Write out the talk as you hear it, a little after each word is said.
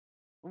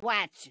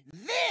Watch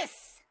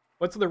this!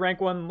 What's the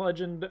rank 1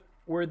 legend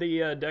worthy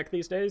deck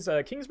these days?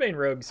 Kingsbane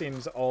Rogue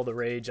seems all the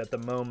rage at the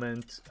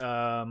moment.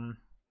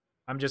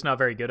 I'm just not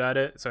very good at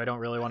it, so I don't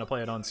really want to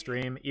play it on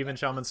stream. Even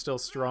Shaman's still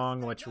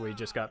strong, which we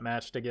just got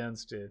matched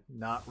against.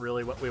 Not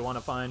really what we want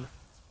to find.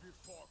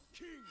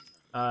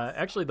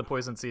 Actually, the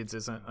Poison Seeds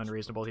isn't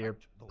unreasonable here.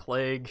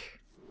 Plague.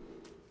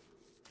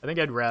 I think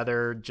I'd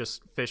rather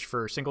just fish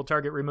for single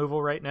target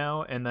removal right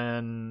now, and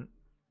then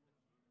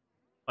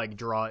like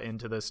draw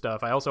into this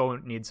stuff. I also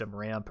need some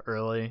ramp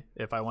early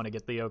if I want to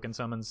get the Oaken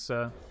Summons.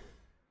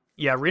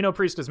 Yeah, Reno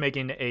Priest is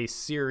making a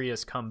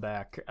serious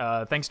comeback,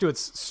 thanks to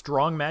its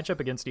strong matchup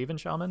against Even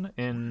Shaman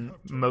in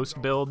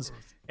most builds,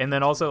 and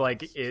then also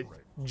like it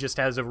just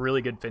has a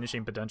really good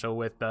finishing potential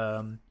with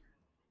the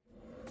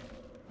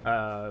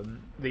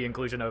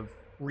inclusion of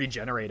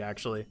Regenerate.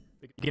 Actually,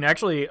 you can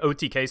actually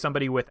OTK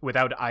somebody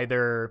without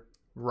either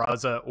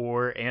Raza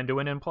or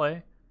Anduin in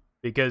play,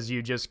 because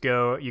you just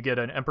you get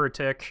an Emperor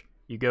Tick,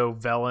 you go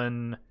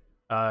Velen,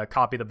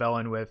 copy the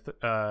Velen with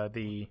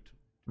the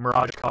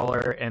Mirage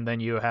Collar, and then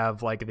you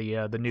have like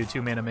the new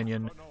 2-mana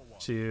minion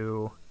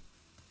to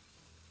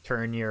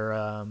turn your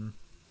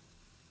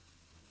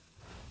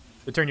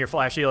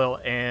Flash Heal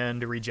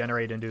and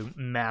Regenerate into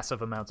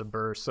massive amounts of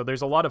burst. So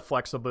there's a lot of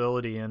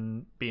flexibility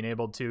in being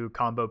able to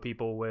combo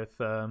people with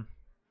you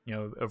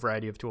know, a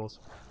variety of tools.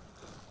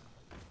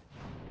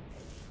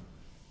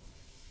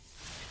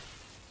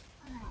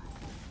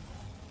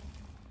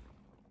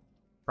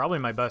 Probably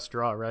my best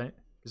draw, right?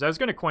 Because I was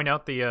going to coin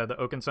out the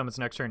Oaken Summons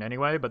next turn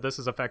anyway, but this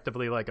is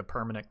effectively like a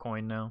permanent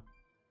coin now.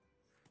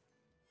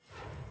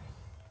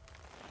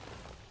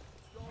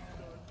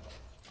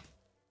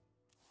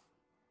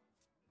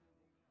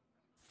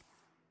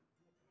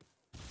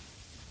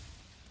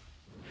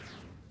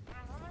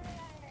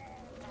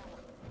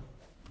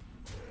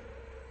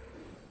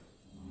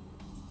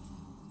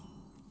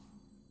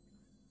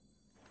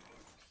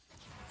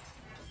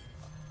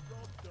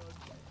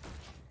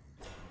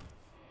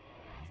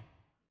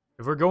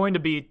 If we're going to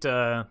beat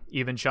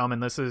Even Shaman,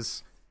 this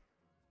is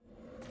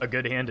a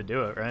good hand to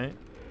do it, right?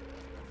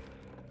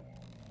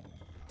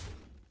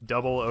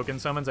 Double Oaken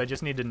Summons. I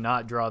just need to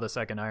not draw the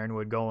second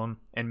Ironwood Golem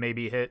and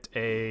maybe hit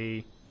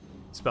a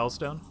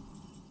Spellstone.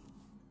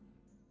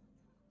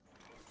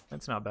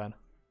 That's not bad.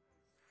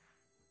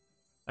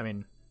 I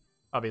mean,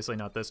 obviously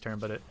not this turn,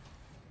 but it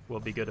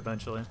will be good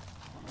eventually.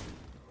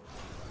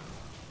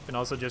 Can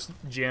also just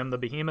jam the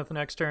Behemoth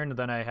next turn, and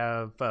then I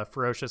have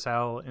Ferocious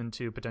Howl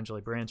into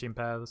potentially Branching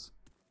Paths.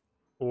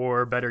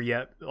 Or better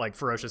yet, like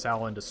Ferocious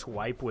Howl into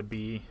Swipe would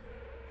be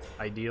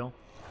ideal.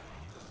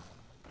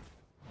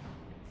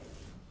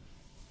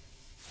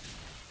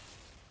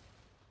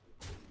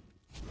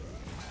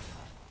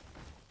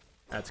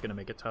 That's going to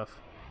make it tough.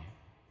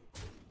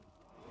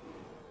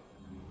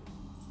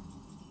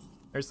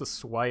 There's the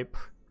Swipe.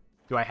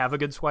 Do I have a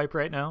good Swipe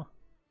right now?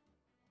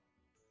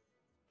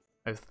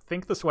 I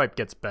think the Swipe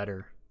gets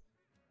better.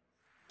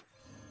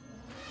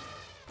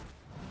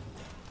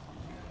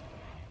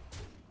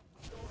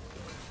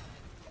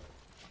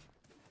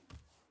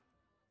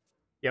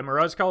 Yeah,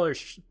 Mirage Collar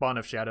Spawn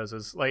of Shadows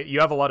is like, you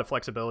have a lot of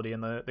flexibility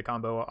in the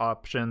combo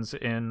options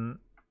in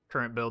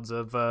current builds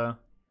of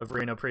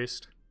Reno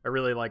Priest. I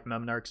really like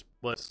Memnarch's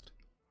list.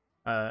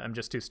 I'm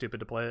just too stupid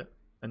to play it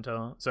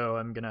so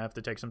I'm gonna have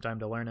to take some time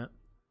to learn it.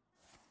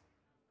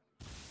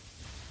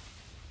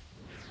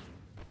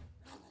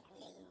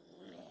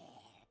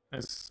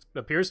 This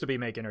appears to be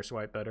making her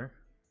Swipe better.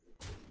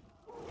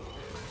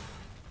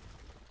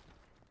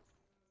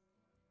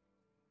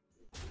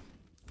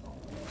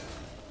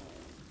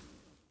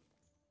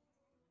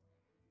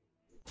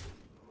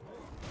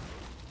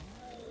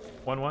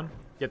 One.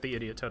 Get the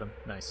Idiot Totem.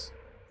 Nice.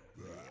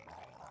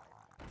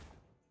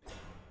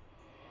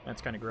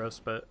 That's kind of gross,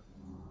 but...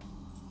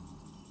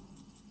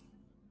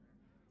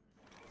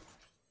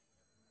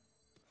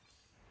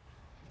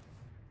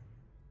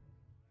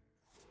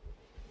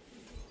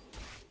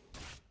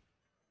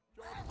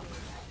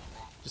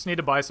 Just need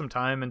to buy some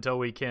time until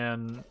we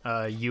can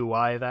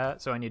UI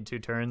that, so I need 2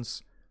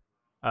 turns.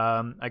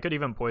 I could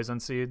even Poison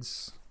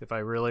Seeds if I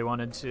really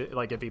wanted to,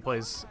 like if he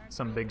plays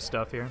some big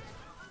stuff here.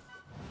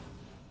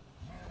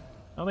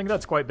 I don't think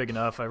that's quite big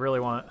enough. I really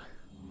want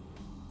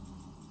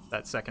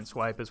that second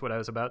Swipe is what I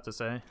was about to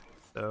say.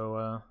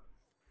 So,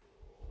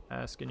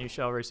 ask and you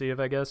shall receive,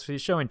 I guess.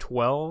 He's showing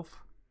 12.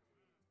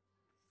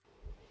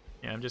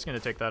 Yeah, I'm just going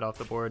to take that off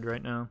the board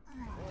right now.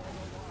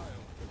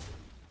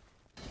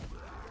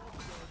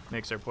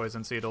 Makes our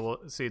Poison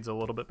Seeds a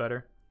little bit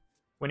better.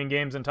 Winning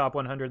games in top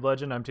 100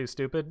 Legend, I'm too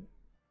stupid.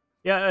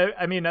 Yeah,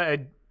 I mean,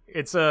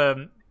 it's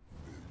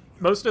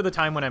most of the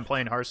time when I'm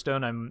playing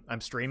Hearthstone,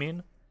 I'm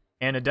streaming,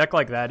 and a deck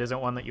like that isn't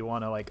one that you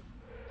want to like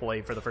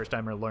play for the first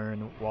time or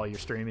learn while you're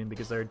streaming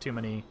because there are too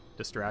many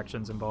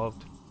distractions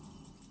involved.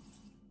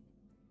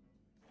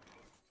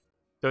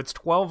 So it's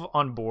 12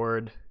 on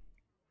board.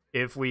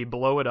 If we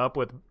blow it up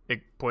with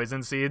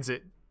Poison Seeds,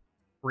 it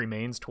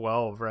remains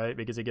 12, right?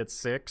 Because he gets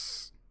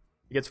 6.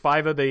 He gets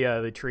 5 of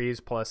the trees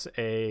plus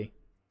a...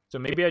 So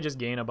maybe I just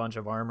gain a bunch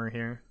of armor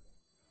here.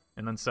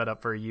 and then set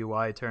up for a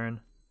UI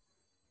turn.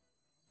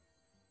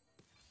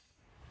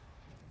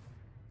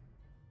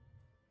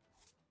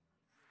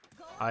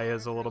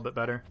 Aya's a little bit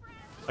better.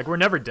 Like, we're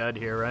never dead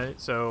here, right?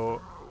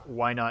 So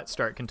why not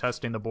start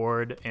contesting the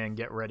board and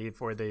get ready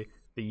for the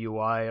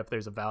UI if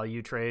there's a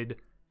value trade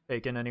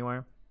taken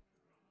anywhere?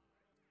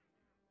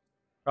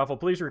 Raffle,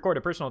 please record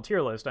a personal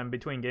tier list. I'm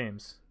between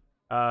games.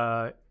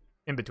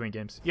 In between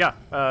games. Yeah,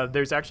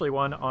 there's actually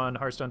one on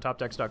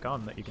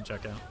HearthstoneTopDecks.com that you can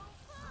check out.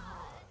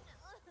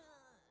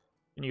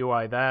 You can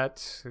UI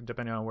that,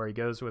 depending on where he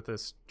goes with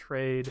this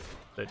trade.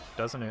 That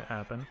doesn't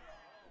happen.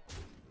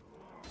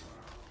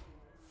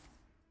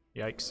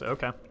 Yikes,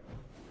 okay.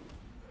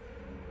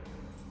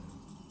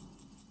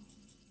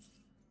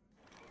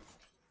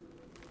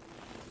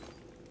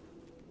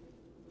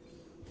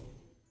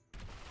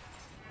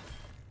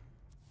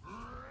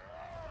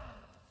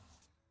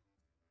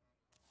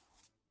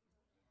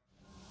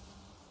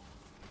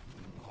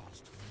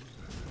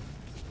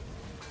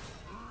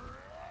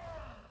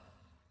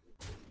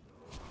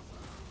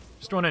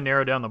 Just want to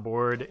narrow down the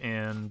board,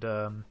 and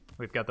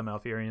we've got the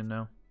Malfurion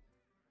now.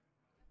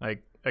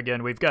 Like,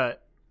 again, we've got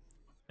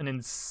an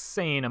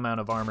insane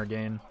amount of armor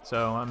gain,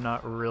 so I'm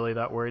not really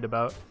that worried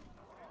about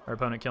our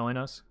opponent killing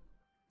us.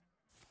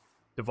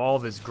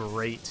 Devolve is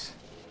great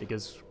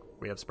because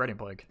we have Spreading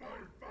Plague.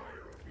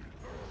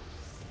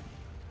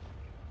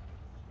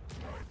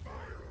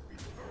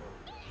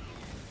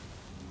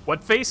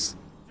 What face?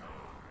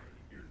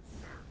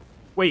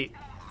 Wait,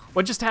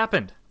 what just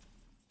happened?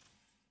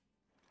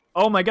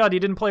 Oh my god, he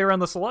didn't play around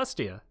the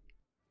Celestia.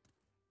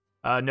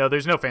 No,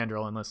 there's no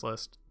Fandral in this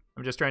list.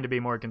 I'm just trying to be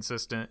more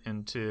consistent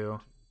into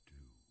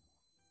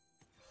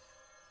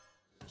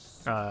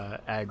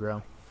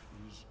aggro.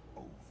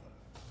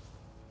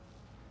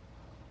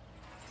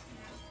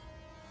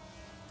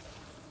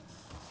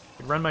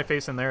 Could run my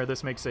face in there.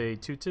 This makes a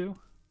 2/2.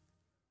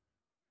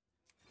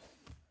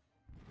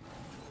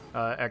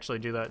 Actually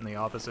do that in the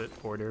opposite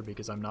order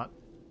because I'm not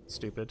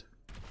stupid.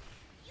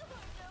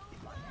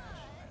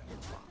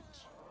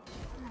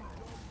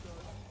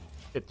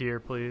 Hit tier,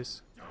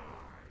 please.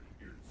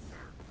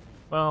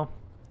 Well,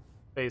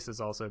 face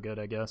is also good,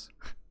 I guess.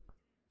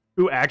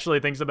 Who actually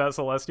thinks about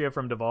Celestia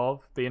from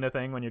Devolve being a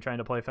thing when you're trying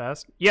to play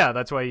fast? Yeah,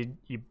 that's why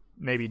you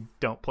maybe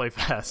don't play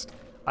fast.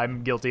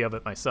 I'm guilty of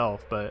it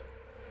myself, but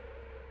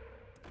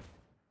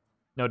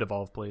no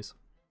Devolve, please.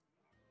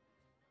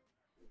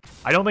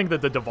 I don't think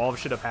that the Devolve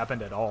should have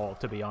happened at all,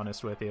 to be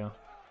honest with you.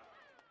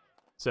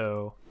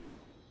 So,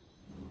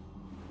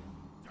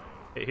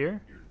 hit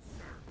here.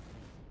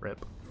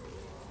 Rip.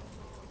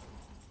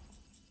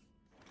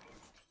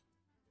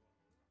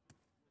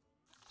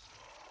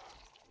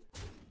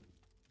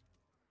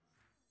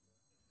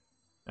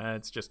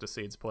 It's just a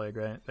Seed's Plague,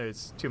 right?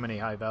 There's too many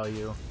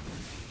high-value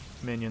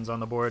minions on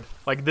the board.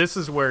 Like, this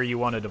is where you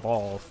want to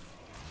Devolve.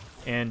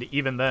 And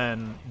even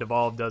then,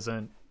 Devolve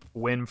doesn't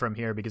win from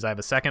here because I have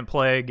a second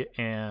Plague,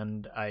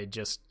 and I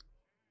just...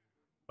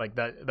 Like,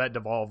 that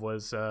Devolve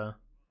was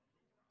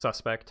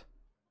suspect.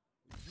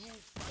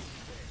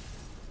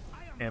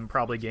 And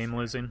probably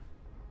game-losing.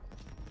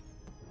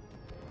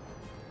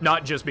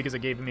 Not just because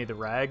it gave me the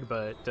Rag,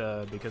 but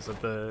because of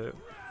the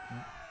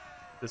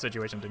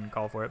situation didn't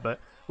call for it. But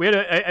we had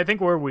I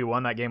think where we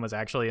won that game was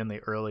actually in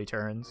the early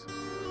turns.